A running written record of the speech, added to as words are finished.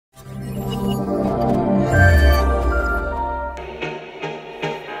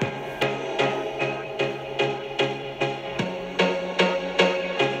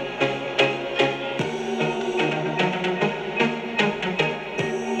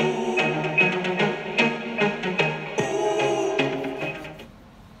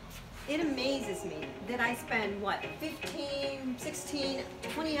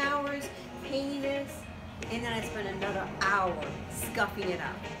spend another hour scuffing it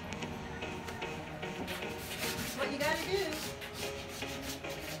up. That's what you gotta do.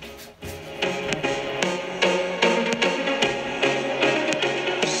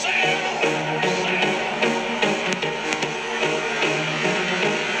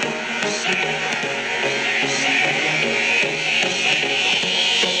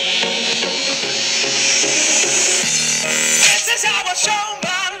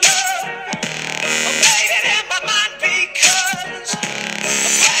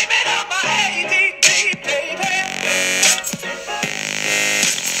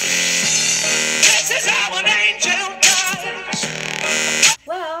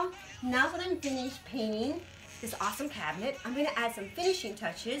 Well, now that I'm finished painting this awesome cabinet, I'm going to add some finishing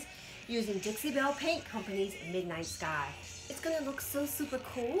touches using Dixie Belle Paint Company's Midnight Sky. It's going to look so super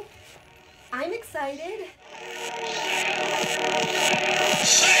cool. I'm excited.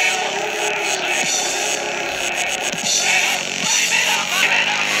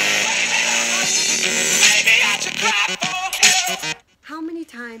 How many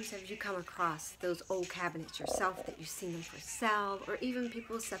times have you come across those old cabinets yourself that you've seen them for sale, or even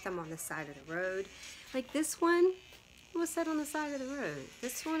people set them on the side of the road? Like this one was set on the side of the road.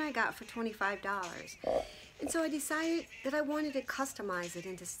 This one I got for $25. And so I decided that I wanted to customize it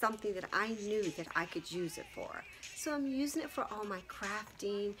into something that I knew that I could use it for. So I'm using it for all my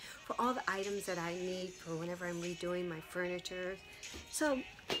crafting, for all the items that I need for whenever I'm redoing my furniture. So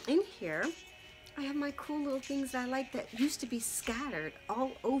in here, I have my cool little things that I like that used to be scattered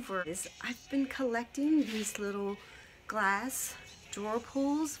all over. I've been collecting these little glass drawer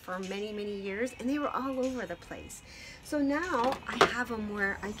pulls for many, many years, and they were all over the place. So now I have them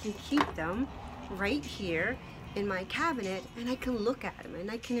where I can keep them right here in my cabinet, and I can look at them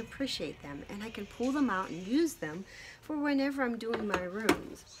and I can appreciate them, and I can pull them out and use them for whenever I'm doing my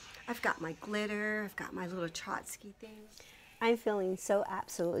rooms. I've got my glitter, I've got my little Trotsky things. I'm feeling so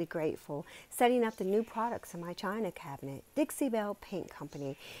absolutely grateful setting up the new products in my china cabinet. Dixie Belle Paint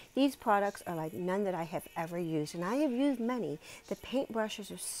Company. These products are like none that I have ever used, and I have used many. The paint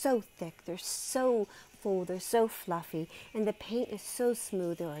brushes are so thick, they're so full, they're so fluffy, and the paint is so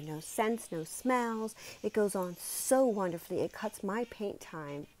smooth. There are no scents, no smells. It goes on so wonderfully. It cuts my paint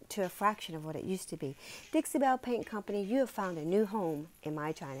time to a fraction of what it used to be. Dixie Belle Paint Company, you have found a new home in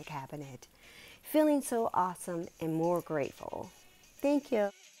my china cabinet. Feeling so awesome and more grateful. Thank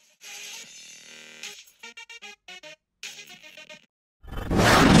you.